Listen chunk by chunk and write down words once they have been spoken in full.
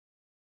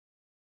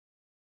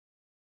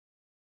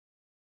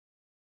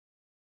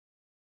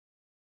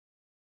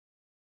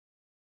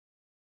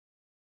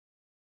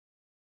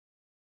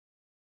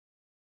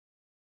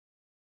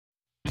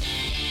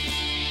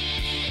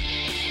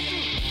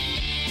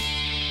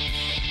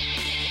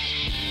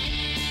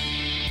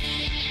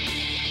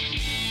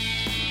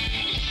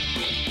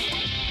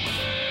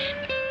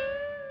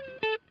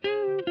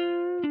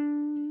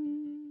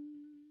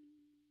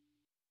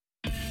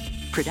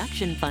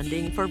Production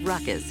funding for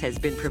Ruckus has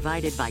been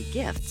provided by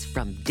gifts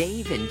from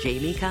Dave and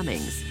Jamie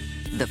Cummings,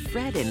 the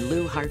Fred and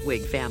Lou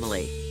Hartwig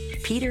family,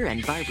 Peter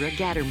and Barbara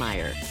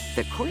Gattermeyer,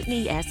 the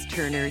Courtney S.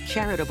 Turner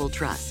Charitable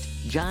Trust,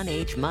 John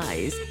H.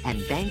 Mize,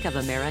 and Bank of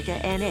America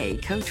N.A.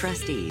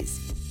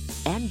 co-trustees,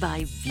 and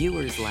by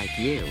viewers like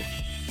you.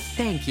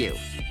 Thank you.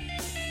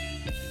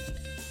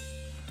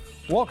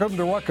 Welcome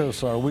to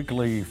Ruckus, our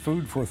weekly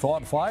food for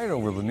thought fight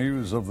over the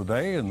news of the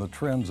day and the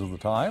trends of the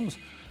times.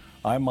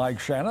 I'm Mike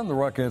Shanin. The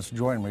Ruckus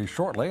join me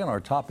shortly, and our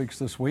topics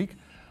this week: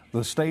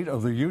 the State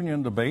of the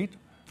Union debate,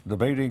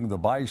 debating the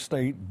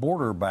bi-state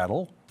border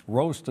battle,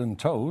 roast and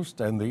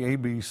toast, and the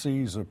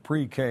ABCs of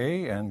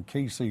pre-K and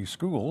KC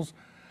schools.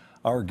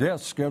 Our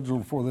guest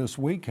scheduled for this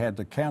week had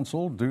to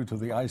cancel due to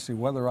the icy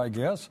weather, I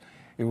guess.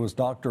 It was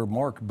Dr.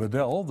 Mark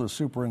Bedell, the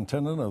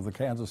superintendent of the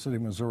Kansas City,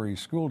 Missouri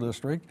School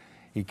District.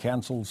 He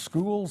canceled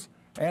schools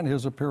and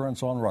his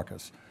appearance on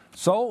Ruckus.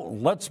 So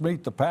let's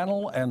meet the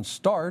panel and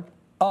start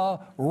a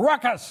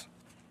ruckus.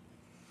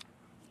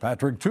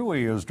 Patrick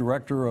Tuohey is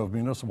Director of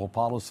Municipal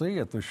Policy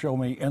at the Show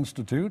Me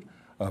Institute,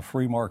 a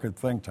free market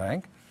think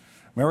tank.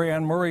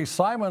 Marianne Murray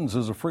Simons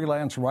is a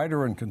freelance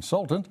writer and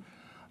consultant.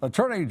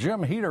 Attorney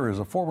Jim Heeter is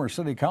a former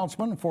city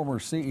councilman, former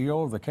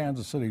CEO of the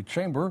Kansas City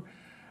Chamber,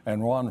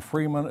 and Ron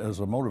Freeman is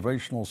a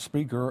motivational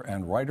speaker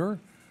and writer.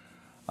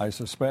 I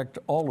suspect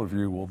all of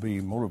you will be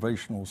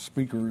motivational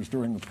speakers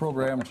during the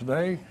program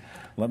today.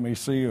 Let me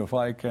see if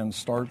I can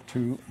start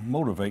to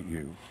motivate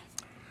you.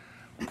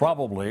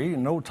 Probably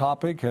no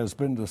topic has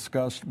been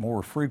discussed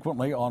more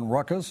frequently on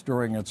Ruckus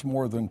during its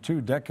more than 2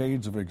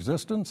 decades of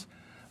existence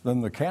than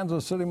the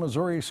Kansas City,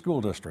 Missouri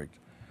School District.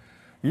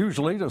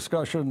 Usually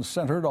discussions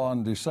centered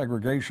on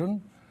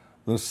desegregation,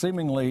 the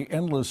seemingly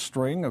endless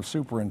string of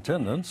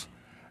superintendents,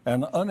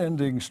 an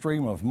unending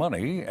stream of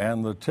money,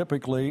 and the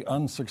typically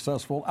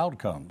unsuccessful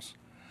outcomes.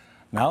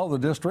 Now the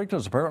district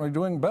is apparently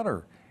doing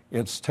better.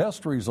 Its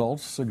test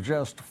results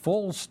suggest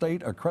full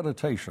state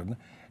accreditation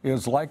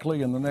is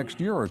likely in the next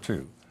year or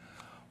two.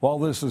 While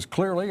this is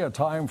clearly a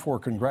time for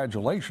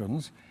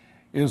congratulations,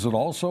 is it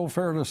also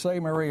fair to say,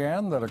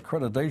 Marianne, that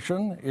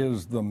accreditation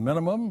is the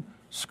minimum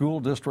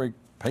school district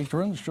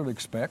patrons should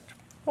expect?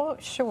 Well,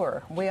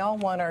 sure. We all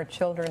want our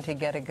children to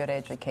get a good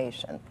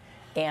education.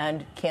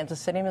 And Kansas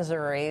City,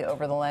 Missouri,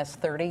 over the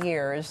last 30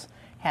 years,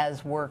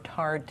 has worked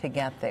hard to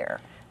get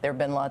there. There have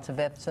been lots of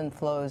ebbs and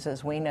flows,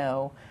 as we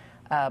know.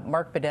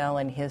 Mark Bedell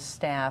and his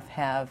staff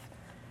have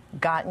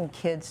gotten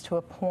kids to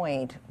a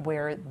point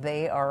where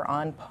they are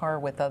on par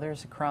with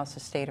others across the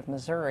state of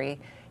Missouri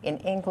in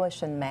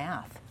English and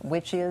math,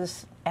 which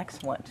is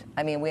excellent.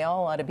 I mean, we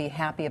all ought to be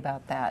happy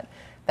about that.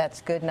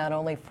 That's good not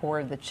only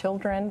for the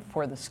children,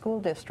 for the school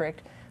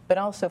district, but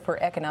also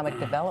for economic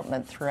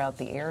development throughout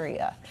the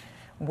area.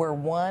 We're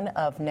one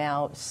of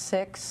now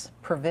 6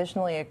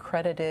 provisionally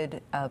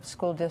accredited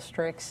school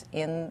districts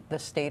in the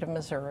state of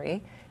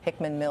Missouri.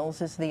 Hickman Mills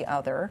is the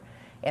other.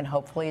 And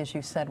hopefully, as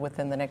you said,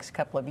 within the next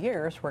couple of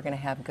years, we're going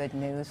to have good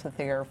news that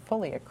they are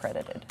fully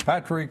accredited.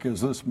 Patrick, is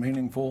this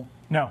meaningful?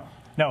 No,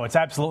 it's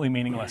absolutely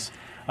meaningless.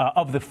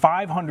 Of the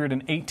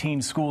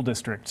 518 school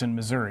districts in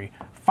Missouri,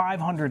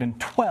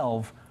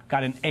 512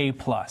 got an A+.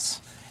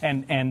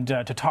 And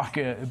to talk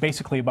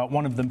basically about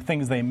one of the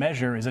things they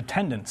measure is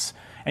attendance.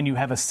 And you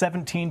have a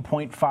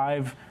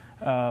 17.5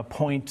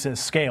 point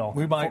scale.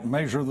 We might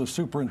measure the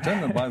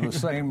superintendent by the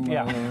same...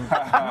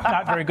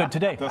 Not very good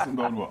today. Doesn't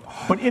bode well.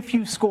 But if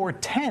you score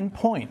 10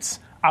 points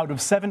out of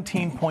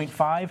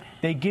 17.5,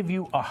 they give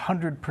you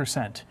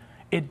 100%.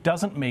 It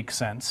doesn't make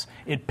sense.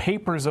 It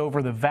papers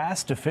over the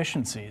vast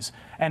deficiencies.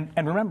 And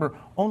remember,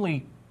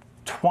 only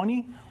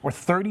 20 or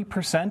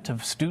 30%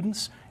 of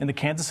students in the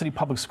Kansas City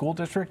Public School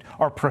District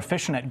are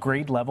proficient at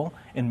grade level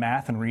in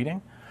math and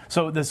reading.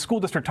 So the school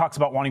district talks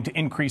about wanting to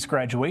increase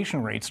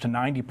graduation rates to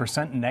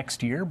 90%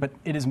 next year, but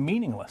it is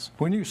meaningless.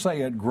 When you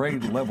say at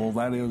grade level,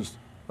 that is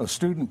a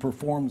student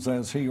performs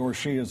as he or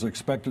she is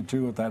expected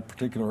to at that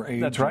particular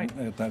age. That's right.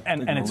 At that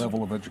particular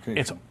level of education.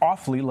 It's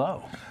awfully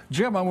low.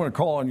 Jim, I'm going to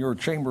call on your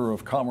Chamber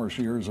of Commerce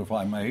years, if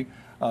I may.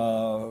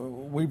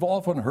 We've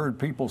often heard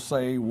people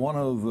say one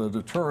of the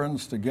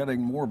deterrents to getting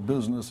more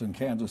business in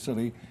Kansas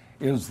City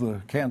is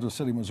the Kansas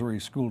City, Missouri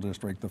School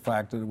District, the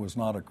fact that it was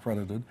not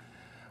accredited.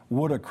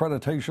 Would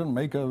accreditation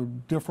make a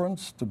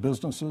difference to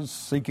businesses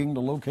seeking to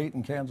locate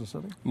in Kansas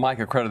City? Mike,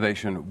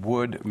 accreditation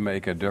would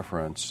make a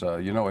difference.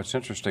 It's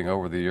interesting,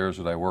 over the years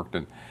that I worked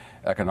in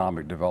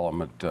economic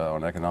development,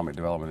 on economic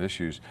development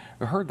issues,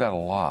 we heard that a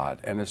lot.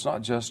 And it's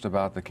not just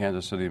about the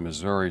Kansas City,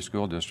 Missouri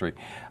School District.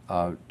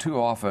 Too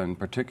often,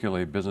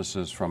 particularly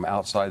businesses from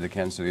outside the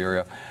Kansas City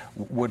area,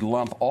 would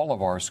lump all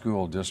of our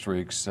school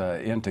districts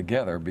in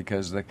together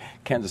because the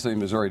Kansas City,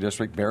 Missouri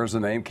district bears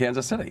the name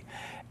Kansas City.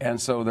 And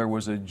so there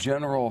was a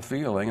general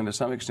feeling, and to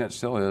some extent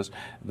still is,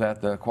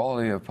 that the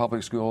quality of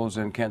public schools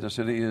in Kansas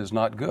City is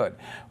not good,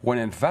 when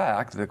in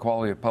fact the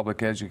quality of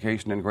public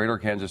education in greater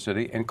Kansas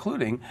City,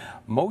 including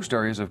most most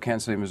areas of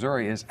Kansas City,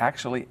 Missouri, is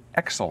actually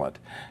excellent.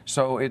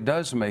 So it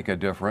does make a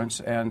difference,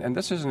 and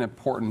this is an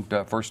important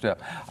first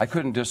step. I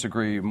couldn't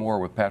disagree more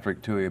with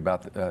Patrick Tuohey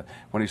about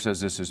when he says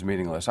this is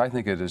meaningless. I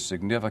think it is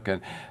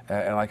significant,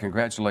 and I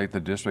congratulate the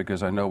district,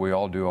 as I know we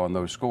all do, on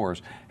those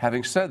scores.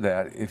 Having said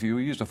that, if you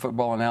used a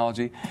football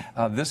analogy,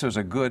 this was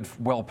a good,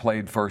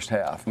 well-played first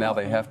half. Now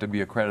they have to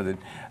be accredited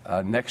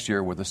next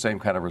year with the same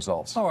kind of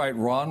results. All right,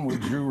 Ron,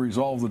 would you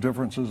resolve the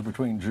differences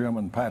between Jim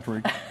and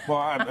Patrick? Well,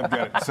 I've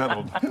got it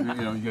settled.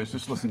 You guys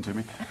just listen to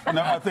me.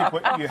 No, I think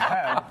what you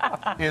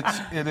have,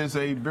 it is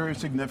a very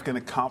significant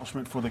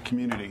accomplishment for the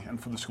community and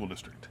for the school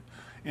district.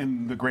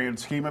 In the grand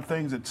scheme of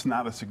things, it's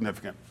not a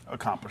significant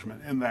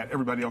accomplishment in that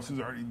everybody else is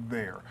already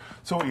there.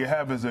 So what you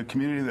have is a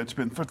community that's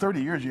been, for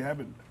 30 years, you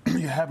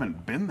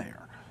haven't been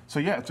there. So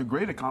yeah, it's a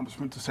great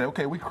accomplishment to say,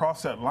 okay, we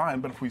crossed that line,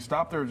 but if we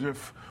stop there as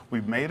if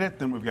we've made it,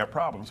 then we've got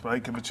problems. But I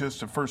think if it's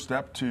just a first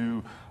step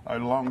to a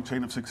long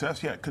chain of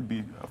success, yeah, it could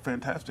be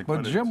fantastic.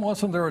 But Jim,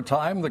 wasn't there a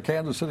time the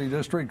Kansas City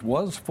District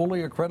was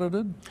fully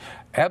accredited?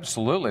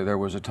 Absolutely, there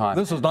was a time.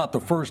 This is not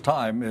the first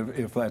time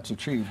if that's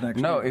achieved next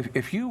year. No,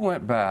 if you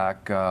went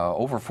back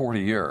over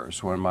 40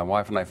 years, when my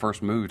wife and I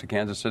first moved to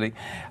Kansas City,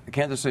 the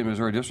Kansas City,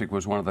 Missouri District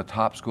was one of the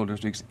top school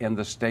districts in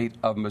the state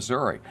of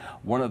Missouri.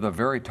 One of the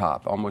very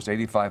top, almost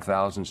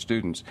 85,000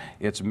 students.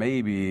 It's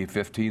maybe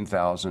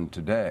 15,000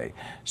 today.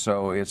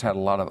 So it's had a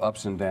lot of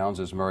ups and downs,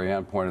 as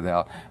Marianne pointed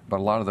out, but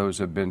a lot of those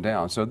have been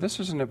down. So this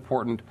is an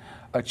important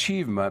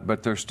achievement,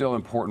 but there's still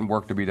important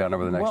work to be done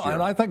over the next year.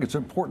 And I think it's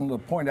important to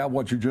point out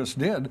what you just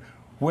did.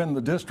 When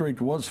the district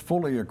was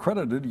fully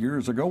accredited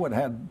years ago, it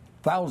had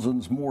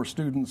thousands more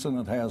students than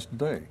it has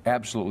today.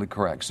 Absolutely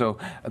correct. So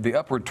the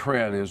upward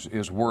trend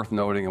is worth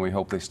noting, and we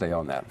hope they stay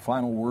on that.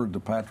 Final word to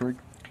Patrick.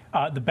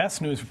 The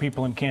best news for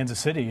people in Kansas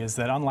City is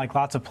that unlike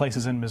lots of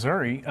places in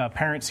Missouri,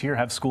 parents here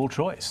have school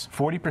choice.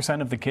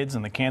 40% of the kids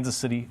in the Kansas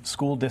City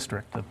school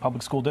district, the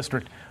public school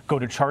district, go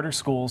to charter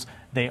schools.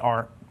 They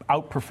are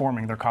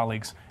outperforming their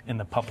colleagues in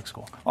the public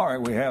school. All right,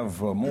 we have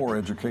more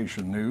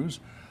education news.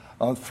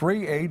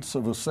 3/8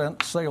 of a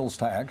cent sales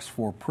tax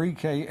for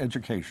pre-K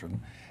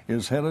education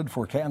is headed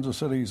for Kansas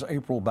City's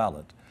April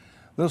ballot.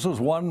 This is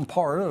one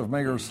part of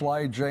Mayor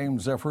Sly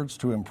James' efforts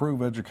to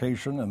improve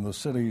education in the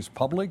city's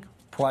public,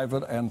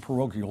 private, and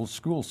parochial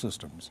school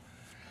systems.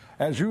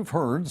 As you've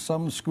heard,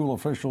 some school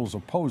officials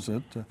oppose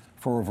it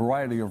for a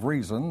variety of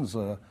reasons.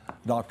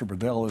 Dr.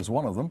 Bedell is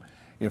one of them.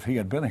 If he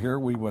had been here,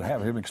 we would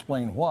have him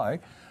explain why.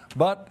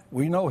 But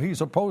we know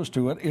he's opposed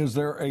to it. Is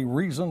there a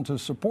reason to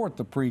support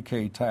the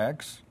pre-K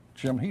tax?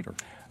 Jim Heeter.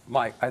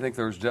 Mike, I think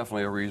there's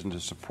definitely a reason to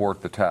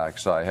support the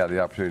tax. I had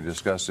the opportunity to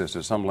discuss this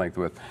at some length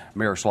with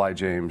Mayor Sly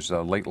James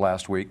late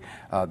last week.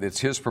 It's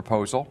his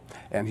proposal,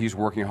 and he's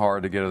working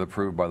hard to get it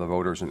approved by the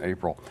voters in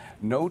April.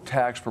 No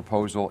tax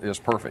proposal is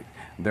perfect.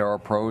 There are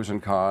pros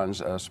and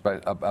cons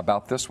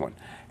about this one.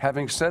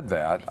 Having said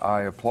that,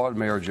 I applaud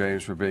Mayor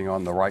James for being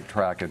on the right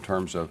track in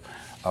terms of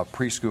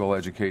preschool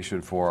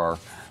education for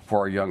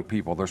our young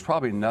people. There's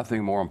probably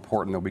nothing more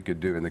important that we could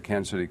do in the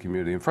Kansas City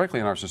community, and frankly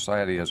in our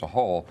society as a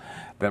whole,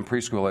 than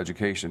preschool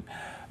education.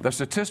 The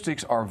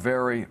statistics are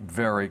very,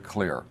 very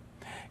clear.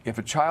 If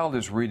a child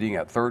is reading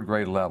at third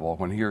grade level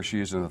when he or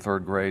she is in the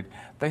third grade,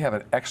 they have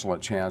an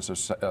excellent chance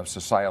of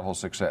societal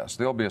success.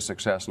 They'll be a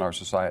success in our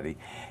society.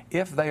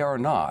 If they are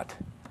not,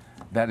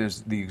 that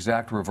is the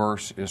exact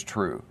reverse is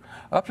true.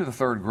 Up to the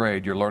third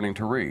grade, you're learning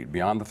to read.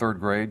 Beyond the third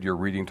grade, you're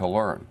reading to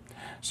learn.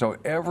 So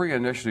every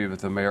initiative that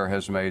the mayor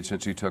has made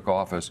since he took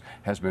office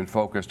has been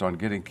focused on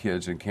getting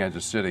kids in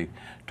Kansas City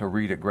to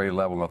read at grade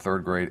level in the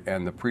third grade,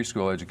 and the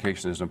preschool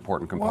education is an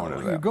important component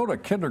of that. You go to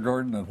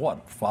kindergarten at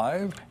what,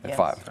 5? At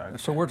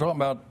 5. So we're talking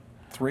about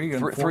 3 and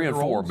 4 3 and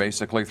 4,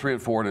 basically. 3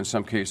 and 4, and in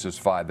some cases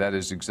 5. That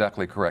is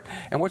exactly correct.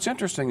 And what's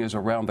interesting is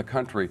around the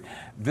country,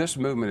 this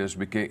movement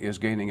is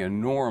gaining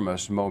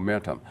enormous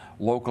momentum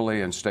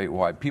locally and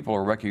statewide. People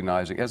are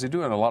recognizing, as they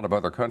do in a lot of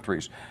other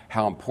countries,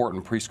 how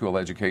important preschool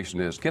education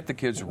is. Get the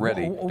kids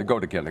ready to go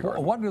to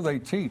kindergarten. What do they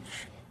teach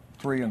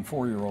 3 and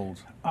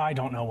 4-year-olds? I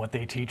don't know what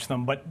they teach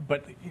them, but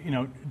you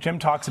know, Jim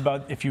talks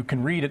about if you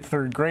can read at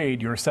third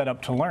grade, you're set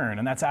up to learn,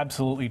 and that's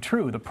absolutely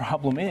true. The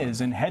problem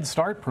is in Head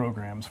Start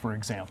programs, for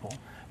example,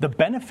 the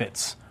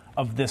benefits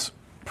of this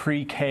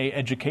pre-K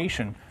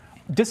education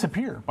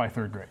disappear by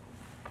third grade.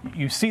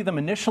 You see them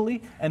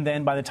initially, and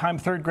then by the time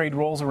third grade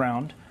rolls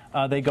around,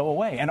 they go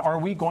away. And are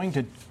we going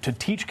to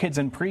teach kids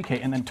in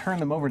pre-K and then turn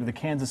them over to the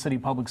Kansas City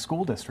Public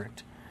School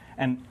District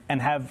and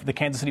have the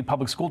Kansas City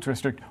Public School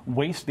District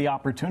waste the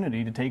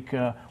opportunity to take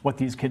what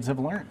these kids have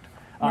learned?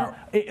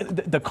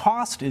 The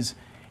cost is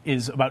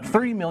about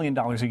 $30 million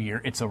a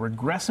year. It's a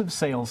regressive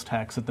sales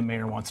tax that the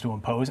mayor wants to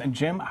impose. And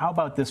Jim, how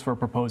about this for a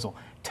proposal?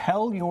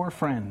 Tell your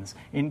friends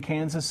in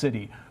Kansas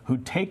City who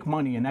take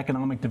money in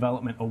economic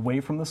development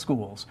away from the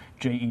schools,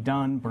 J.E.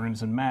 Dunn,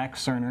 Burns and Mack,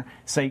 Cerner,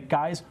 say,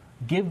 guys,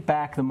 give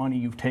back the money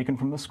you've taken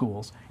from the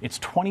schools. It's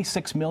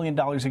 $26 million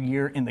a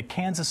year in the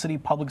Kansas City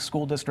Public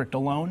School District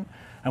alone,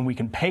 and we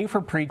can pay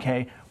for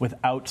pre-K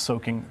without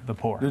soaking the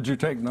poor. Did you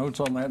take notes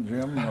on that,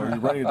 Jim? Are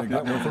you ready to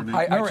get with it?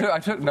 I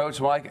took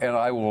notes, Mike, and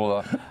I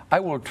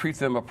will treat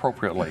them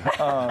appropriately.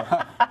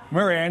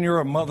 Mary Ann, you're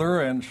a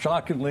mother, and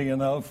shockingly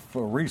enough,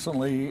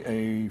 recently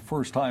a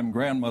first-time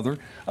grandmother.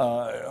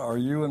 Are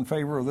you in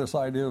favor of this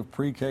idea of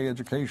pre-K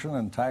education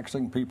and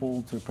taxing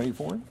people to pay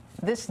for it?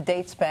 This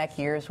dates back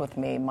years with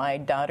me. My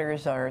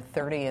daughters are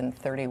 30 and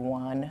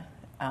 31.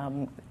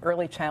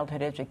 Early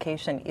childhood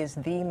education is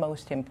the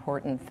most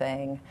important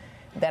thing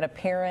that a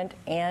parent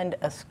and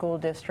a school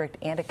district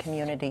and a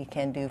community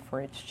can do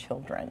for its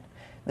children.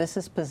 This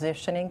is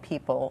positioning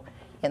people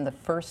in the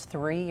first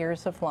 3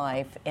 years of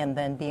life and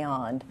then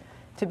beyond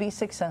to be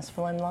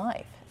successful in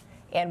life.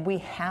 And we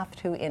have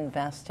to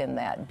invest in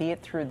that, be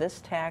it through this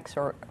tax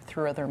or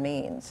through other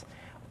means.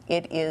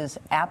 It is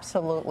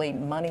absolutely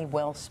money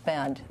well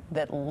spent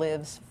that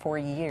lives for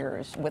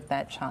years with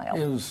that child.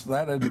 Is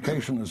that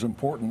education as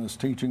important as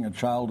teaching a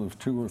child of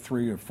 2 or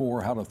 3 or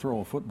 4 how to throw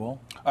a football?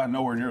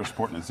 Nowhere near as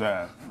important as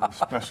that,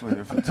 especially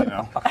if it's,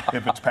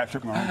 if it's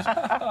Patrick Mahomes.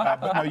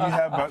 But no, you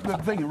have, the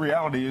thing in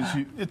reality is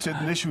it's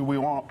an issue we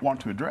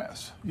want to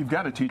address. You've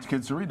got to teach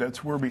kids to read.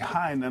 We're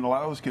behind, and a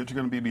lot of those kids are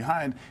going to be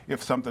behind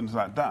if something's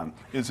not done.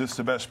 Is this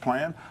the best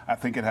plan? I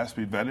think it has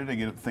to be vetted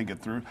and think it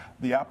through.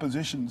 The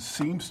opposition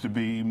seems to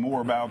be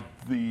more about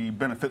the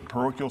benefit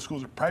parochial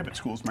schools or private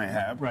schools may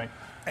have. Right.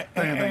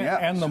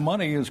 And the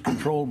money is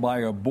controlled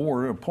by a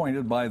board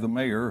appointed by the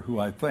mayor, who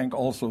I think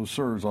also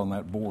serves on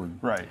that board.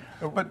 Right.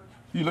 But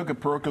you look at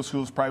parochial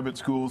schools, private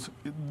schools,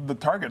 the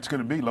target's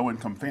going to be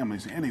low-income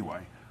families anyway.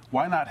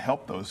 Why not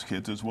help those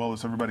kids as well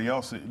as everybody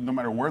else, no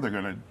matter where they're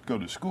going to go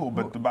to school?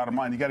 But the bottom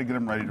line, you got to get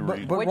them ready to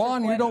read. But Which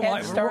Ron, is what you don't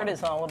Head Start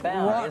is all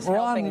about, is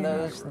helping Ron,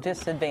 those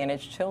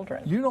disadvantaged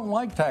children. You don't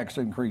like tax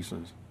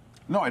increases.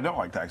 No, I don't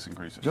like tax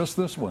increases. Just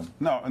this one.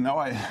 No.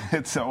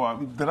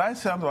 Did I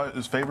sound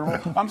as favorable?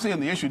 I'm saying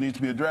the issue needs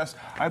to be addressed.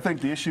 I think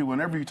the issue,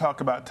 whenever you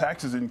talk about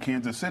taxes in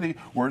Kansas City,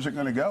 where's it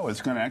going to go? Is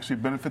it going to actually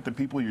benefit the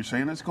people you're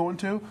saying it's going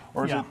to,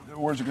 or is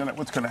what's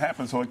going to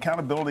happen? So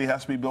accountability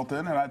has to be built in,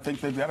 and I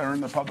think they've got to earn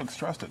the public's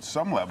trust at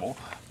some level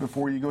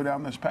before you go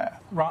down this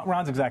path.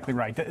 Ron's exactly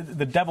right.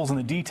 The devil's in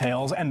the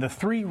details, and the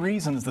 3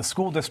 reasons the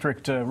school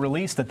district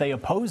released that they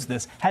opposed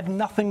this had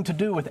nothing to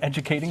do with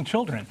educating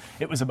children.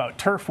 It was about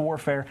turf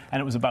warfare,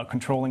 and it was about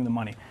controlling the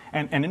money.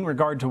 And in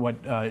regard to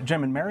what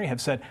Jim and Mary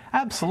have said,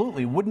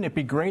 absolutely, wouldn't it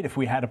be great if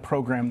we had a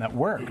program that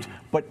worked?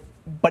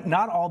 But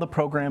not all the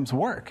programs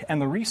work,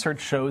 and the research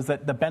shows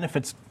that the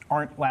benefits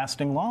aren't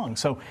lasting long.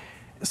 So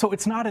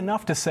it's not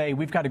enough to say,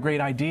 we've got a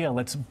great idea,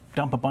 let's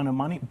dump a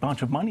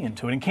bunch of money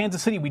into it. In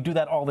Kansas City, we do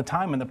that all the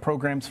time, and the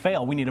programs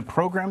fail. We need a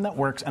program that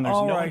works, and there's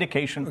no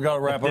indication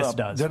that this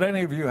does. Did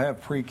any of you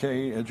have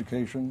pre-K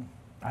education?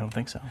 I don't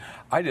think so.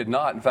 I did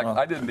not. In fact,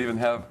 I didn't even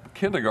have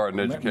kindergarten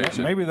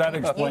education. Maybe that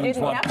explains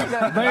what.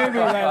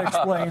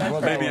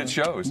 Maybe it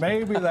shows.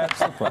 Maybe that's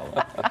the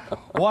problem.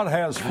 What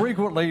has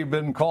frequently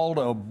been called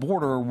a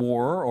border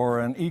war or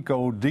an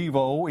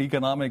eco-devo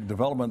economic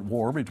development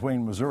war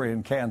between Missouri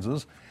and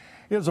Kansas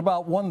is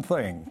about one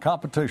thing: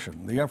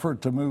 competition, the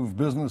effort to move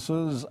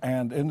businesses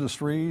and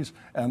industries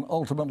and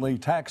ultimately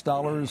tax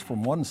dollars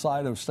from one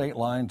side of state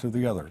line to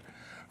the other.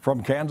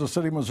 From Kansas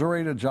City,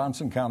 Missouri to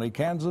Johnson County,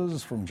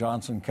 Kansas, from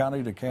Johnson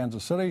County to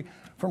Kansas City,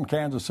 from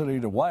Kansas City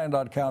to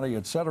Wyandotte County,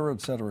 et cetera,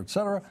 et cetera, et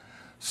cetera.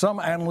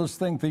 Some analysts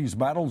think these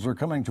battles are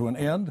coming to an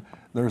end.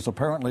 There's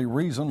apparently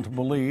reason to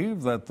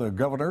believe that the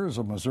governors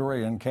of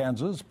Missouri and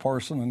Kansas,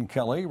 Parson and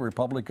Kelly,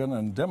 Republican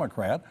and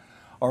Democrat,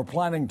 are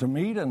planning to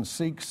meet and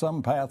seek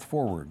some path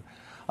forward.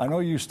 I know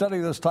you study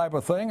this type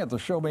of thing at the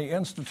Show Me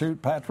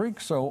Institute,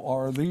 Patrick, so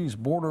are these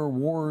border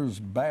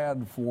wars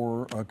bad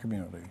for a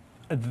community?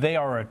 They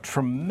are a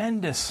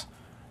tremendous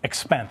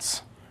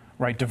expense,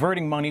 right?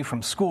 Diverting money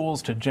from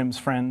schools to Jim's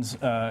friends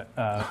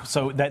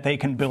so that they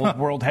can build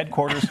world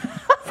headquarters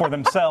for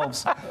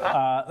themselves,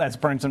 as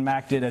Burns and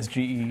Mac did, as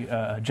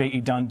J.E.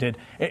 Dunn did.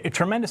 A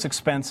tremendous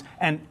expense,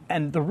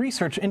 and the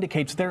research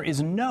indicates there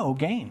is no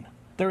gain.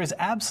 There is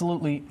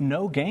absolutely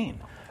no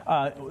gain.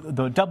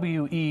 The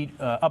W.E.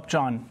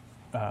 Upjohn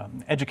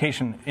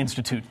Education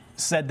Institute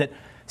said that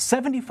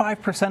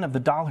 75% of the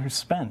dollars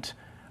spent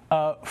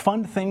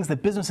fund things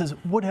that businesses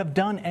would have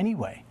done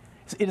anyway.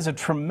 It is a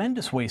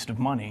tremendous waste of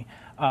money,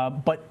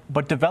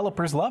 but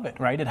developers love it,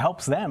 right? It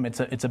helps them.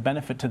 It's a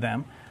benefit to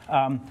them.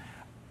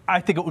 I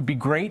think it would be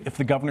great if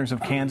the governors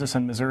of Kansas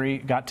and Missouri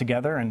got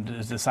together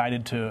and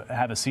decided to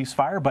have a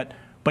ceasefire,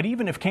 but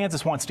even if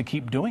Kansas wants to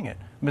keep doing it,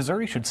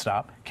 Missouri should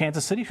stop,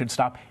 Kansas City should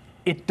stop.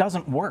 It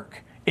doesn't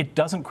work. It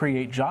doesn't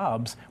create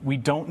jobs. We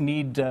don't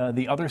need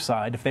the other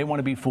side. If they want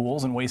to be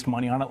fools and waste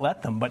money on it,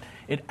 let them. But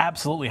it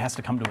absolutely has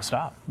to come to a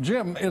stop.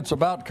 Jim, it's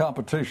about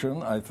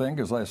competition, I think,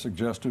 as I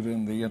suggested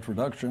in the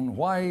introduction.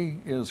 Why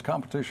is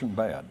competition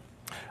bad?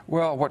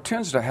 Well, what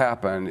tends to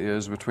happen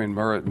is between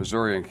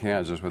Missouri and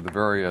Kansas with the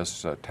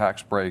various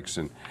tax breaks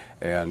and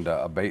and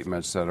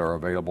abatements that are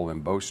available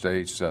in both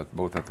states,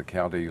 both at the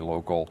county,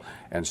 local,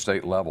 and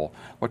state level.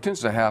 What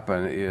tends to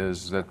happen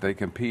is that they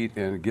compete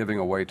in giving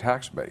away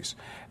tax base.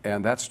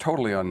 And that's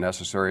totally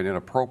unnecessary and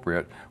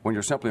inappropriate when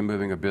you're simply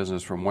moving a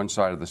business from one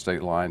side of the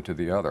state line to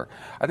the other.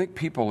 I think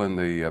people in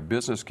the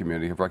business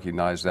community have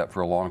recognized that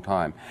for a long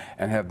time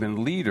and have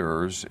been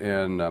leaders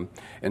in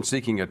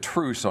seeking a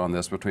truce on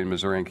this between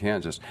Missouri and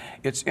Kansas.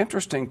 It's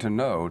interesting to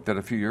note that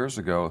a few years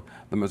ago,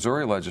 the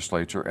Missouri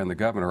legislature and the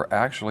governor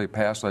actually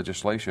passed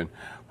legislation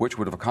which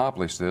would have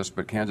accomplished this,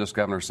 but Kansas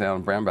Governor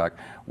Sam Bramback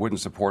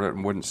wouldn't support it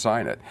and wouldn't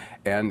sign it.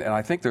 And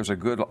I think there's a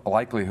good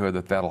likelihood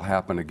that that'll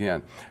happen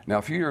again. Now,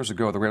 a few years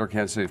ago, the Greater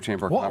Kansas City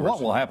Chamber of Commerce.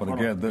 What will happen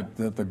again?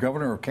 That the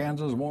governor of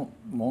Kansas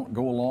won't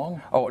go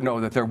along? Oh, no,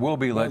 that there will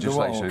be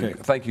legislation. Okay.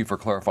 Thank you for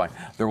clarifying.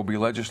 There will be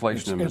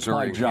legislation in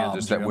Missouri and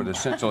Kansas that would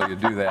essentially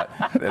do that,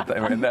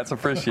 and that's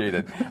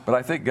appreciated. But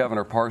I think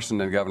Governor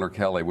Parson and Governor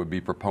Kelly would be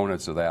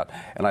proponents of that,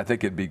 and I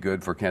think it'd be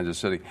good for Kansas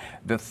City.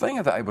 The thing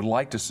that I would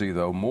like to see,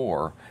 though,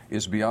 more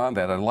is beyond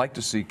that. I'd like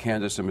to see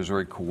Kansas and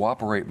Missouri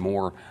cooperate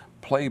more,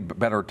 play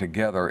better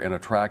together in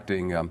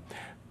attracting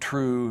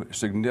true,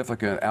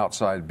 significant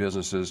outside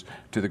businesses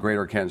to the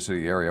greater Kansas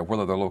City area,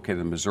 whether they're located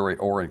in Missouri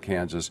or in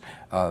Kansas.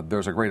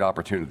 There's a great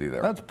opportunity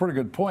there. That's a pretty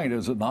good point,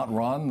 is it not,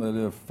 Ron, that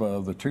if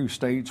the two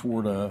states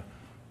were to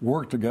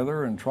work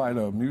together and try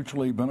to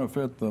mutually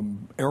benefit the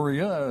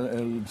area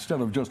instead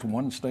of just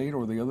one state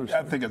or the other state?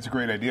 I think it's a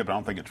great idea, but I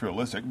don't think it's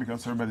realistic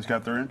because everybody's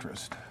got their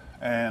interest.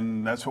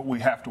 And that's what we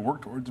have to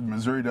work towards.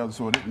 Missouri does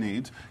what it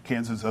needs.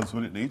 Kansas does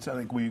what it needs.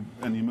 I think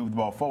and you move the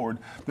ball forward.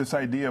 This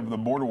idea of the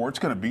border war, it's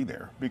going to be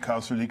there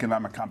because there's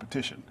economic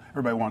competition.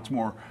 Everybody wants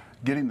more.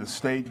 Getting the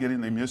state,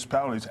 getting the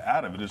municipalities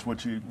out of it is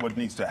what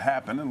needs to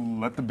happen, and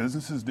let the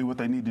businesses do what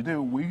they need to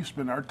do. We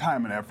spend our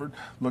time and effort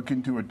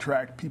looking to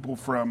attract people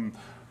from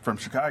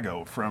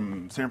Chicago,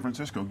 from San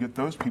Francisco, get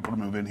those people to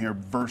move in here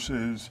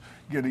versus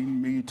getting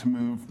me to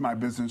move my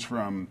business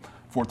from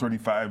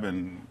 435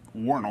 in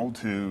Warnell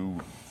to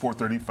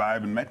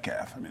 435 in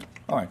Metcalf. I mean,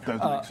 all right.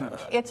 Doesn't make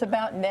sense. It's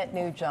about net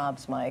new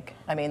jobs, Mike.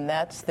 I mean,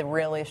 that's the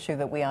real issue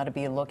that we ought to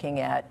be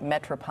looking at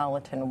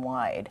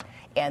metropolitan-wide.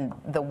 And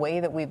the way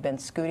that we've been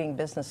scooting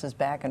businesses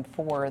back and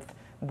forth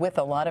with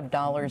a lot of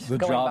dollars the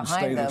going jobs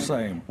behind stay them. The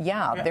same.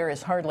 Yeah, there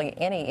is hardly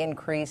any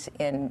increase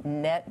in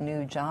net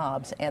new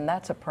jobs, and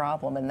that's a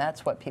problem, and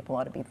that's what people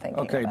ought to be thinking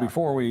about. Okay,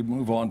 before we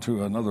move on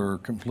to another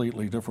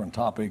completely different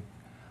topic,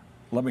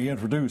 let me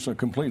introduce a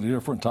completely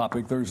different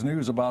topic. There's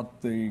news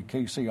about the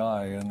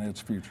KCI and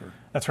its future.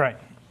 That's right.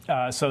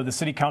 So the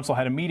City Council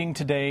had a meeting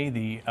today.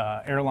 The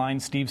airline,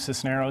 Steve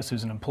Cisneros,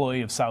 who's an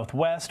employee of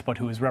Southwest, but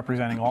who is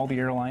representing all the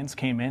airlines,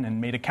 came in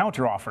and made a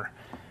counteroffer.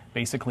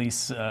 Basically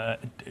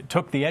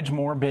took the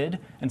Edgemore bid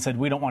and said,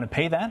 we don't want to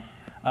pay that,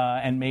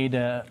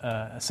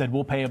 and said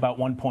we'll pay about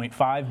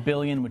 $1.5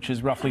 billion, which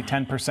is roughly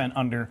 10%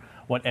 under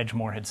what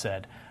Edgemore had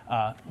said.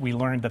 We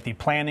learned that the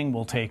planning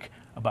will take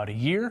about a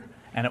year,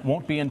 and it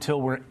won't be until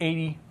we're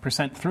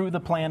 80% through the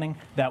planning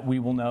that we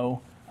will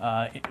know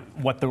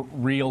what the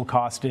real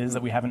cost is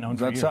that we haven't known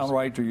for years. Does that sound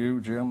right to you,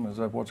 Jim? Is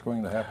that what's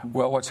going to happen?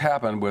 Well, what's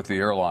happened with the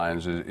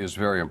airlines is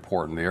very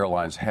important. The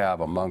airlines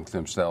have among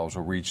themselves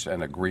reached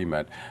an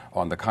agreement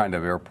on the kind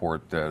of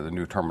airport, the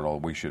new terminal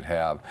we should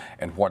have,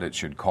 and what it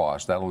should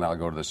cost. That'll now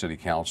go to the City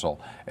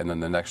Council, and then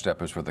the next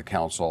step is for the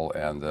Council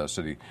and the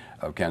City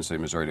of Kansas City,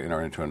 Missouri to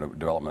enter into a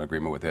development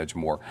agreement with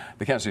Edgemore.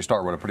 The Kansas City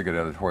Star wrote a pretty good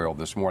editorial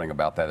this morning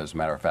about that, as a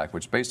matter of fact,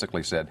 which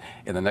basically said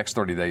in the next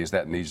 30 days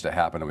that needs to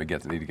happen, and we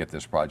need to get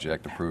this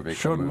project approved.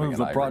 Should move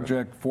the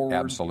project forward.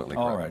 Absolutely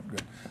correct. All right,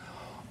 good.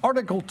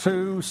 Article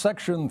 2,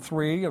 Section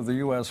 3 of the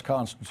U.S.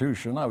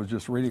 Constitution, I was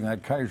just reading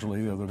that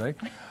casually the other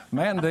day,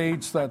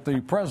 mandates that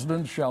the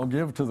President shall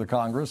give to the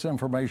Congress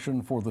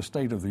information for the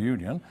State of the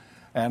Union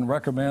and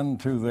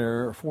recommend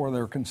for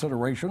their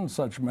consideration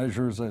such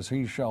measures as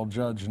he shall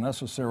judge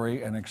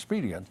necessary and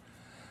expedient.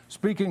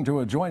 Speaking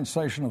to a joint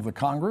session of the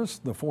Congress,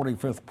 the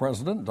 45th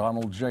President,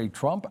 Donald J.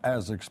 Trump,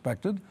 as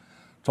expected,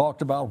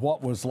 talked about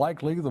what was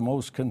likely the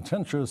most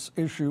contentious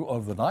issue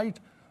of the night,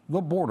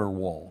 the border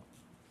wall.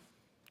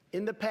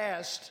 In the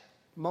past,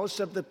 most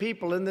of the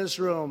people in this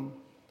room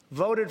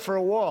voted for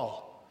a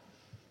wall,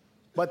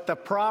 but the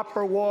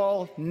proper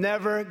wall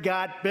never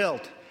got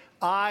built.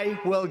 I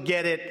will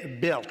get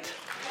it built.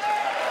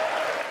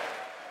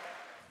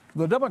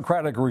 The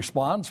Democratic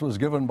response was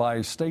given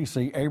by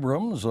Stacey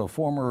Abrams, a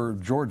former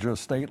Georgia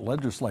state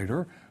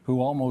legislator who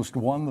almost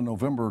won the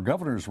November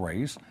governor's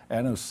race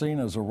and is seen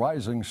as a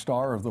rising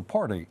star of the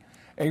party.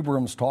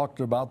 Abrams talked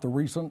about the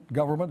recent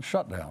government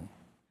shutdown.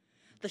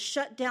 The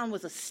shutdown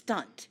was a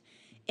stunt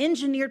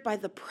engineered by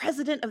the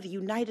President of the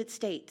United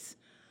States,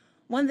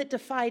 one that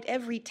defied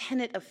every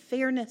tenet of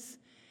fairness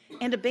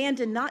and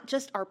abandoned not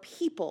just our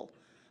people,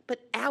 but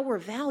our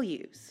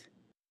values.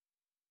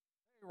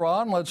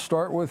 Ron, let's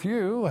start with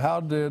you. How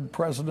did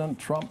President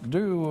Trump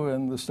do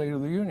in the State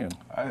of the Union?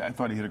 I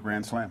thought he hit a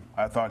grand slam.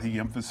 I thought he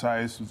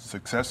emphasized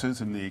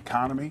successes in the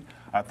economy.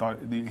 I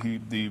thought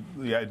the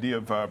idea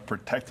of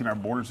protecting our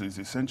borders is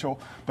essential,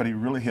 but he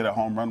really hit a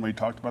home run when he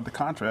talked about the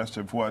contrast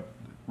of what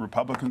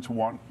Republicans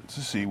want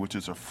to see, which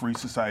is a free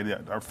society,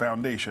 our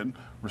foundation,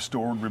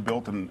 restored,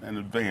 rebuilt, and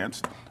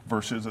advanced,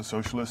 versus a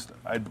socialist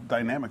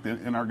dynamic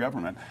in our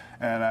government.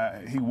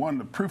 And he won.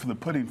 The proof of the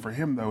pudding for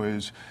him, though,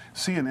 is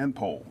CNN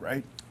poll,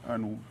 right?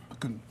 And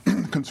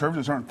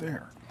conservatives aren't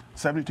there.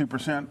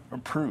 72%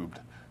 approved,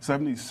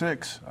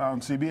 76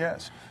 on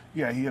CBS.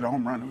 Yeah, he had a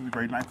home run. It was a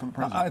great night for the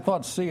president. I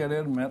thought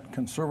CNN meant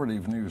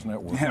Conservative News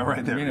Network. Yeah,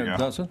 right there. I mean, it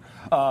doesn't.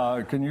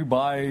 Can you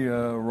buy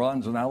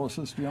Ron's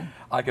analysis, Jim?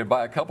 I could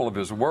buy a couple of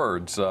his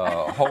words,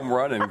 home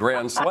run and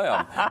grand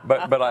slam.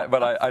 But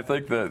I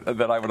think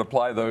that I would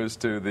apply those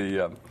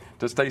to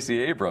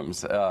Stacey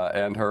Abrams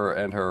and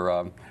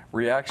her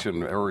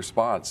reaction, her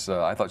response.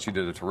 I thought she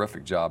did a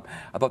terrific job.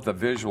 I thought the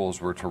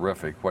visuals were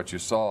terrific. What you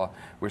saw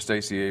with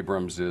Stacey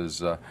Abrams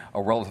is a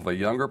relatively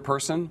younger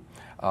person,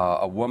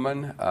 a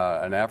woman,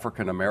 an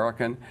African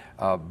American,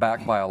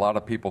 backed by a lot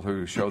of people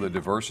who show the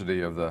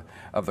diversity of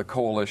the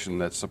coalition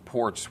that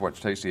supports what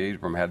Stacey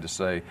Abrams had to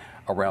say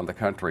around the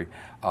country.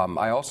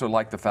 I also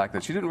like the fact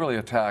that she didn't really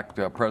attack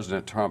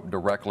President Trump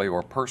directly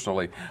or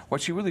personally.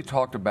 What she really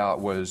talked about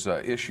was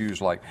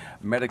issues like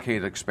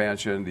Medicaid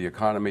expansion, the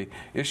economy,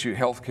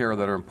 health care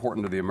that are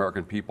important to the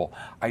American people.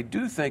 I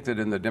do think that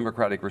in the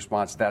Democratic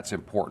response, that's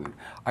important.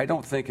 I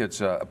don't think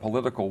it's a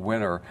political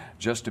winner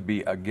just to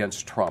be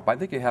against Trump. I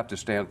think you have to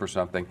stand for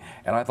something,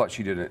 and I thought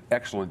she did an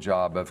excellent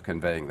job of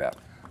conveying that.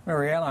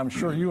 Marianne, I'm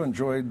sure you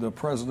enjoyed the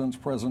president's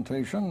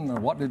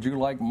presentation. What did you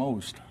like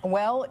most?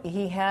 Well,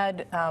 he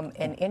had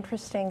an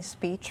interesting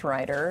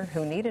speechwriter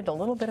who needed a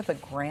little bit of a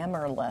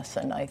grammar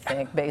lesson, I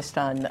think, based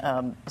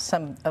on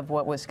some of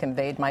what was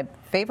conveyed. My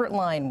favorite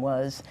line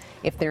was,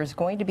 if there's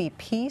going to be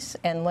peace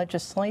and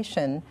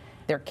legislation,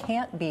 there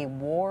can't be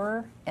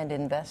war and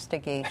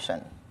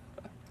investigation.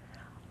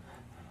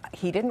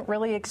 He didn't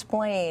really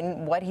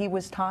explain what he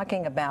was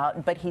talking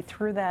about, but he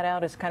threw that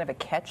out as kind of a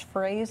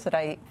catchphrase that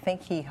I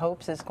think he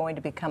hopes is going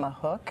to become a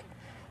hook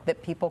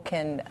that people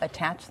can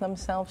attach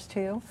themselves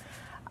to.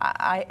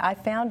 I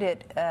found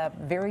it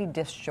very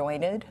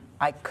disjointed.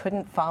 I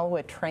couldn't follow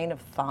a train of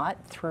thought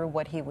through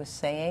what he was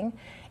saying,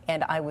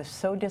 and I was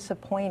so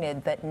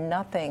disappointed that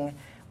nothing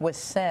was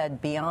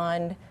said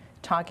beyond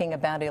talking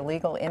about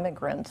illegal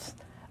immigrants,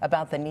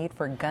 about the need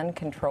for gun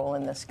control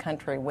in this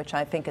country, which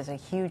I think is a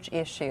huge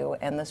issue.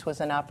 And this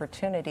was an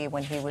opportunity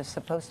when he was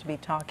supposed to be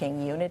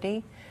talking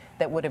unity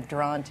that would have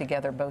drawn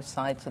together both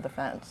sides of the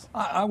fence.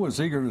 I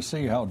was eager to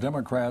see how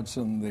Democrats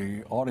in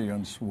the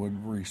audience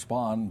would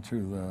respond to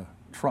the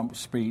Trump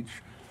speech.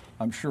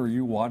 I'm sure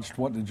you watched.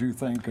 What did you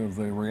think of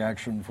the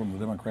reaction from the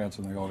Democrats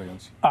in the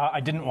audience? I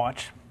didn't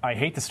watch. I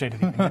hate the State of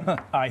the Union.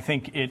 I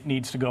think it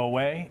needs to go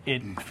away.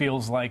 It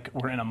feels like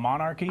we're in a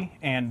monarchy,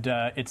 and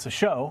it's a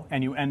show,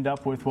 and you end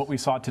up with what we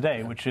saw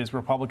today, which is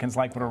Republicans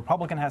like what a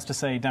Republican has to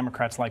say,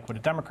 Democrats like what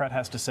a Democrat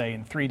has to say.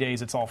 In 3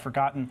 days, it's all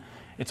forgotten.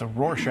 It's a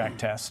Rorschach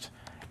test,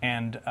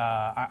 and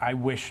I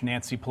wish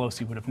Nancy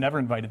Pelosi would have never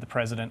invited the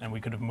president, and we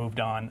could have moved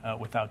on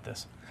without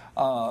this.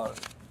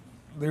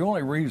 The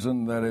only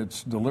reason that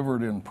it's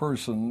delivered in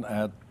person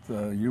at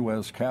the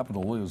U.S.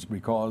 Capitol is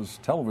because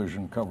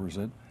television covers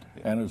it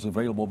and is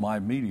available by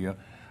media.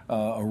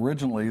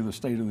 Originally, the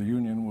State of the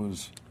Union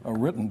was a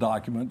written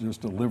document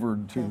just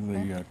delivered to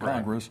the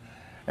Congress,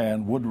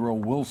 and Woodrow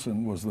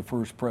Wilson was the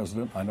first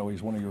president, I know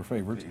he's one of your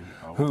favorites,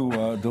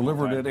 who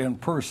delivered it in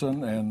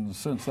person, and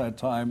since that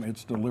time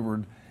it's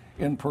delivered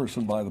in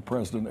person by the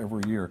president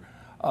every year.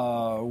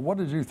 What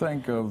did you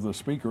think of the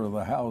Speaker of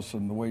the House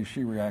and the way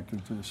she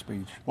reacted to the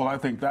speech? Well, I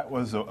think that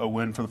was a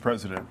win for the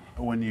president.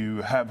 When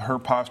you have her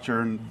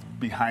posture and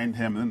behind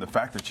him, and then the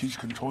fact that she's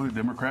controlling the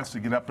Democrats to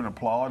get up and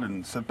applaud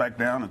and sit back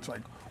down, it's like,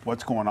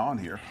 what's going on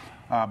here?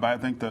 But I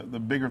think the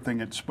bigger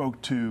thing, it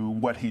spoke to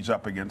what he's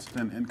up against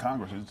in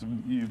Congress.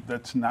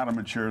 That's not a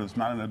mature, that's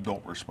not an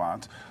adult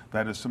response.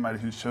 That is somebody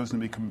who's chosen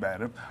to be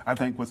combative. I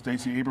think with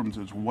Stacey Abrams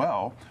as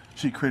well,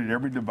 she created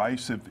every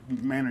divisive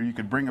manner you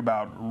could bring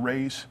about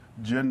race,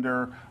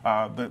 gender,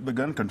 the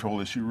gun control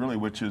issue, really,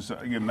 which is,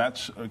 again,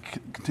 that's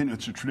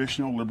it's a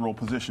traditional liberal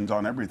positions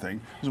on everything.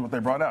 This is what they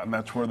brought out, and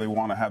that's where they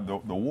want to have the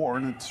war,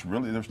 and it's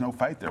really, there's no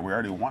fight there. We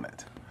already won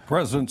it. The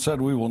president said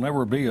we will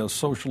never be a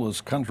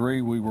socialist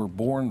country. We were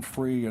born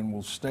free and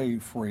will stay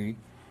free.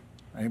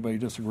 Anybody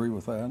disagree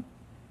with that?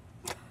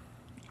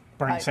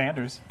 Bernie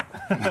Sanders.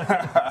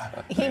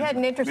 He had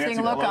an interesting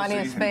Nancy look Pelosi. on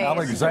his face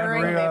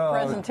Alexandria, during the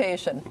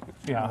presentation.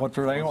 Yeah. What's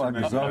her name?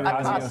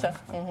 Acosta.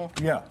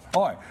 Yeah.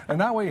 All right. And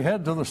now we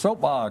head to the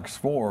soapbox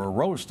for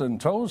Roast and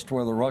Toast,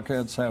 where the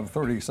Ruckettes have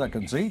 30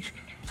 seconds each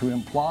to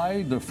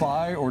imply,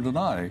 defy, or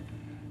deny.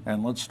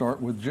 And let's start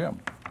with Jim.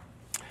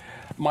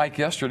 Mike,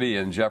 yesterday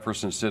in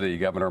Jefferson City,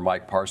 Governor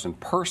Mike Parson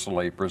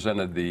personally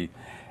presented the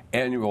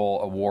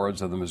annual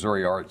awards of the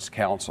Missouri Arts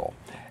Council.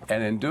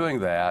 And in doing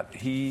that,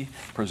 he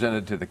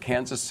presented to the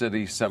Kansas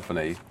City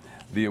Symphony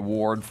the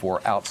award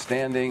for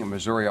Outstanding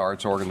Missouri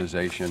Arts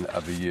Organization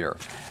of the Year.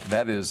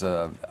 That is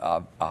an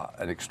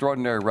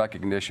extraordinary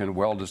recognition,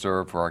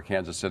 well-deserved for our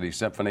Kansas City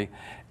Symphony.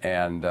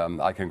 And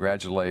I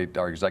congratulate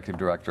our executive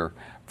director,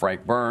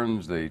 Frank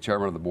Burns, the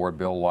chairman of the board,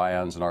 Bill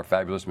Lyons, and our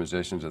fabulous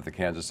musicians at the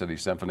Kansas City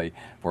Symphony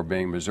for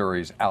being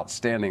Missouri's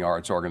outstanding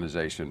arts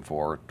organization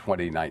for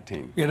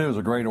 2019. It is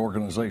a great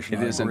organization.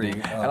 It is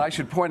indeed. And I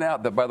should point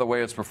out that, by the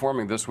way, it's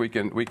performing this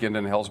weekend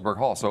in Hellsberg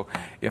Hall. So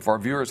if our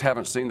viewers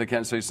haven't seen the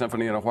Kansas City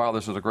Symphony in a while,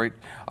 this is a great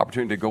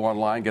opportunity to go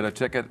online, get a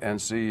ticket,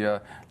 and see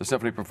the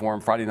symphony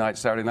perform Friday night,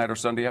 Saturday night, or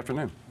Sunday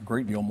afternoon. A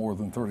great deal more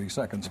than 30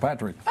 seconds.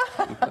 Patrick.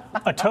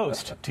 A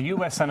toast to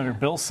U.S. Senator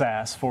Bill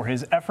Sass for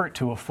his effort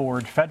to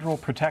afford federal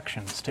protections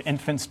to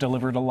infants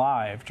delivered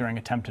alive during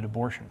attempted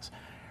abortions.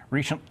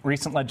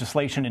 Recent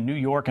legislation in New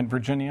York and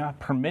Virginia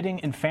permitting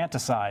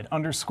infanticide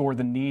underscore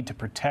the need to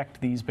protect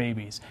these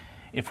babies.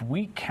 If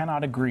we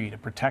cannot agree to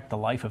protect the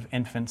life of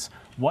infants,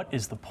 what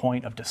is the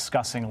point of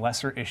discussing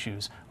lesser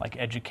issues like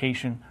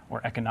education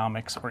or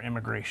economics or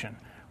immigration?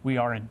 We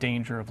are in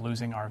danger of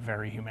losing our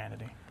very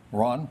humanity.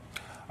 Ron?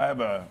 I have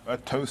a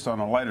toast on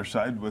a lighter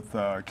side with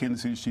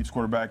Kansas City Chiefs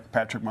quarterback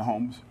Patrick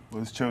Mahomes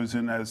was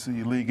chosen as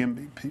the league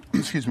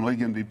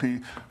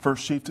MVP,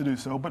 first Chief to do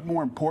so. But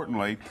more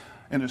importantly,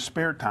 in his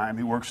spare time,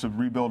 he works to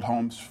rebuild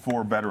homes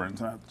for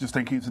veterans. I just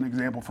think he's an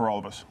example for all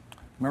of us.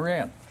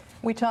 Marianne?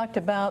 We talked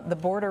about the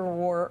border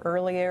war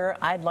earlier.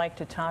 I'd like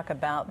to talk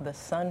about the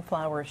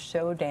Sunflower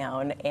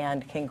Showdown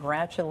and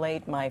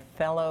congratulate my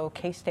fellow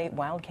K-State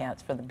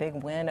Wildcats for the big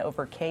win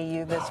over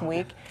KU this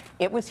week.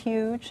 It was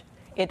huge.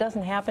 It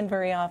doesn't happen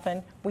very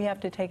often. We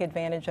have to take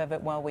advantage of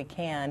it while we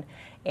can,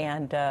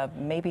 and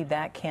maybe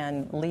that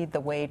can lead the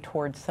way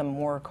towards some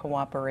more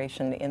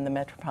cooperation in the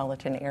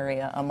metropolitan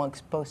area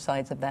amongst both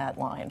sides of that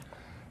line.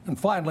 And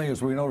finally,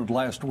 as we noted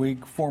last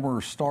week,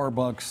 former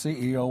Starbucks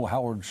CEO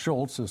Howard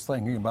Schultz is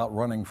thinking about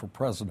running for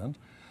president.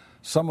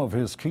 Some of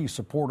his key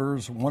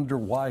supporters wonder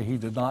why he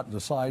did not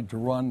decide to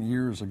run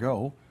years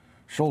ago.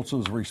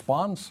 Schultz's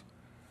response,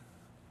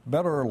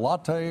 better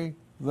latte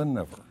than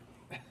never.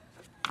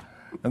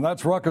 And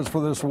that's Ruckus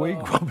for this week.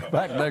 We'll be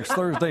back next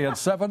Thursday at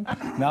 7.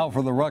 Now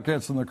for the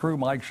Ruckus and the crew,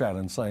 Mike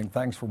Shanin saying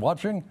thanks for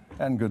watching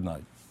and good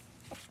night.